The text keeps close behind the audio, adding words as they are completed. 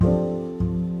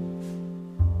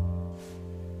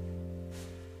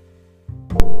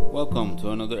Welcome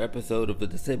to another episode of The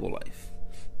Disabled Life.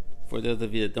 For those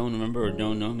of you that don't remember or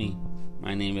don't know me,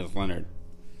 my name is Leonard.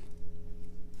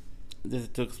 This is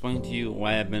to explain to you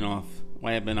why I've been off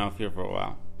here for a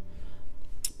while.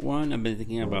 One, I've been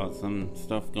thinking about some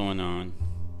stuff going on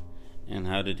and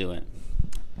how to do it.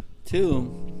 Two,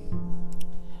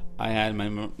 I had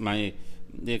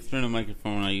the external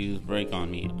microphone I use break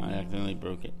on me. I accidentally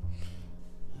broke it.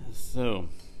 So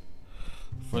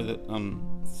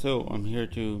I'm here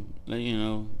to let you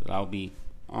know that I'll be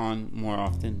on more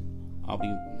often. I'll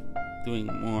be doing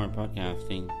more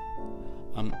podcasting.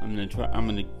 I'm gonna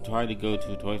try to go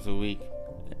to twice a week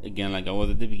again, like I was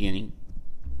at the beginning.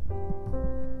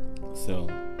 So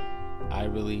I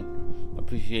really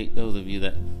appreciate those of you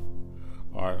that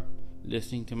are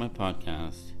listening to my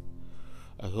podcast.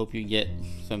 I hope you get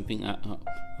something.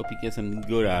 Hope you get something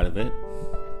good out of it.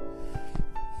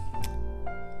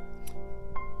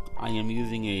 I am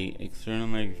using a external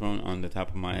microphone on the top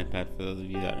of my iPad for those of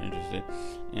you that are interested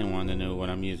and want to know what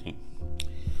I'm using.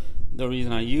 The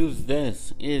reason I use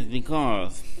this is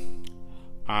because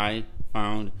I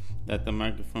found that the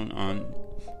microphone on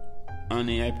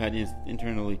the iPad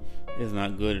internally is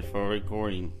not good for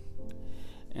recording,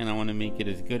 and I want to make it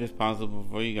as good as possible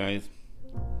for you guys.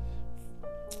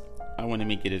 I want to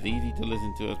make it as easy to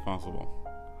listen to as possible.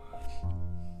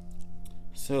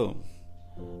 So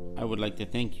I would like to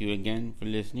thank you again for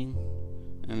listening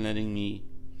and letting me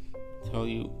tell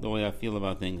you the way I feel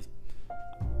about things.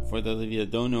 For those of you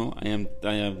that don't know, I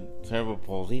have cerebral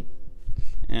palsy,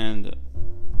 and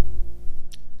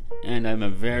I'm a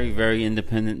very, very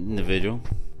independent individual.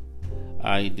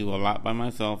 I do a lot by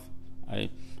myself. I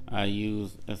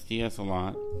use STS a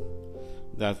lot.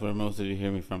 That's where most of you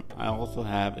hear me from. I also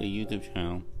have a YouTube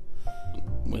channel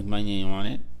with my name on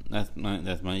it. That's my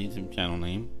YouTube channel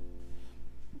name.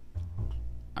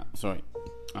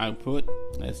 I put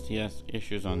STS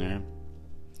issues on there.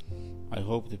 I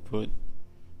hope to put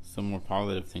some more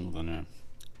positive things on there.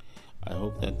 I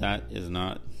hope that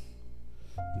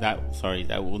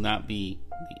will not be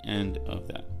the end of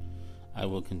that. I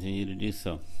will continue to do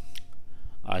so.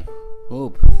 I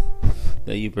hope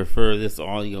that you prefer this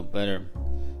audio better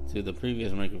to the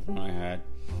previous microphone I had.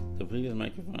 The previous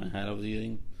microphone I was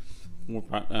using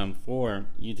for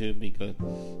YouTube because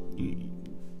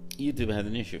YouTube has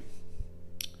an issue.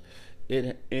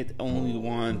 It only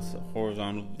wants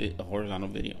horizontal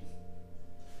video,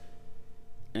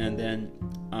 and then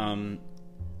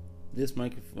this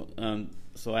microphone.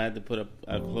 So I had to put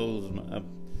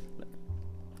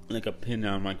like a pin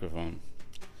down microphone.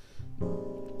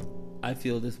 I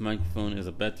feel this microphone is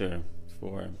a better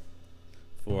for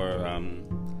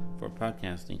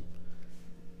podcasting.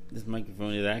 This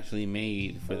microphone is actually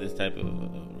made for this type of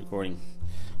recording.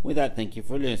 With that, thank you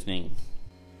for listening.